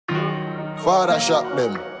Father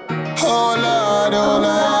SHAQDEM. Oh Lord,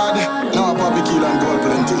 now Papie Keelo and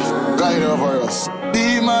Goldplainty, guide over us.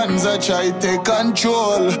 Demons are try to take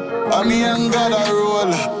control, and me and God a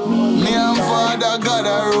roll. Me and Father God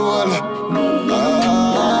a roll.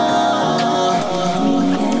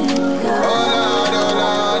 Oh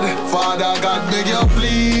Lord, Father God, beg you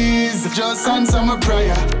please, just answer my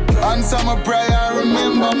prayer. Answer my prayer,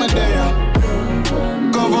 remember me there.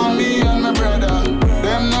 Cover me and my brother,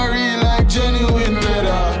 them not real like genuine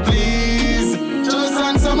leather. Please, just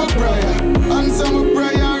answer my prayer. Answer my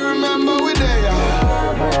prayer, remember we there.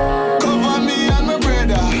 Cover me and my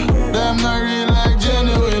brother, them not real like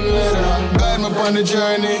genuine leather. Guide me upon the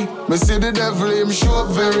journey, me see the devil, him show up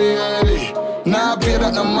very early. Now I pay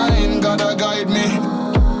that no mind, Gotta guide me.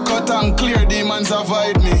 Cut and clear, demons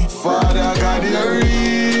avoid me. Father God, you're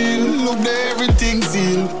real, look there everything's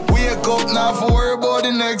sealed. Wake up now for worry about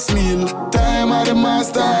the next meal. Time of the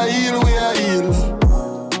master, heal we are heal.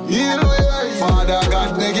 Heal we are heal. Father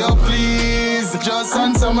God, beg you please, just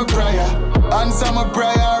answer my prayer. Answer my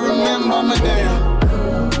prayer, remember me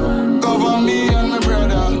there. Cover me and my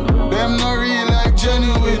brother, them not real like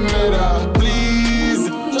genuine leather. Please,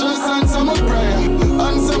 just answer my prayer.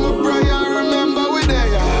 Answer my prayer, remember we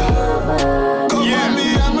there. Cover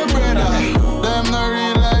me and my brother, them not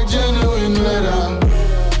real like genuine leather.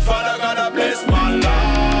 Father God, I bless my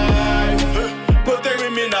life.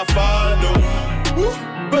 Protect me not fall down.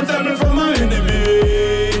 Protect me from my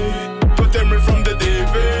enemy. Protect me from the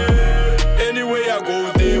devil. Anyway I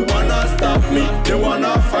go, they wanna stop me. They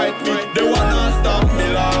wanna fight me. They wanna stop me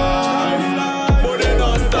life, but they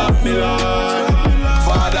don't stop me life.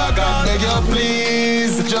 Father God, beg you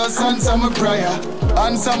please, just answer my prayer.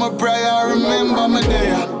 Answer my prayer, remember me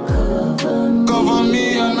there. Cover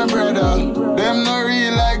me and my brother, them not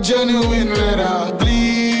real like genuine leather.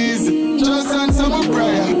 Please, just answer my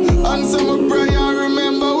prayer. Answer my prayer,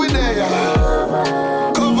 remember we there.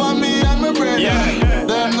 Cover me and my brother,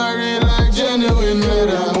 them not real like genuine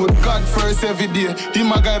leather. Put God first every day, He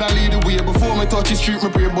my guide and lead the way. Before me touch the street, me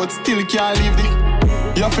pray, but still can't leave the.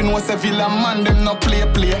 You fin was a villain man, them no play.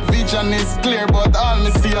 Vision is clear, but all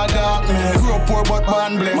me see a darkness. Grew up poor but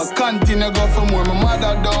born blessed. My continue go for more, my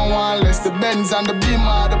mother don't want less. The Benz and the Beam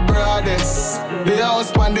are the broadest. The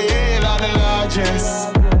house and the hill are the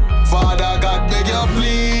largest. Father God, beg you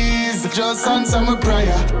please, just answer my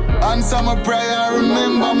prayer. Answer my prayer,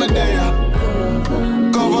 remember me there.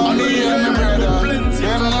 Cover me and my brother,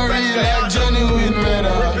 them no real like genuine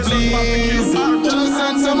leather. Please.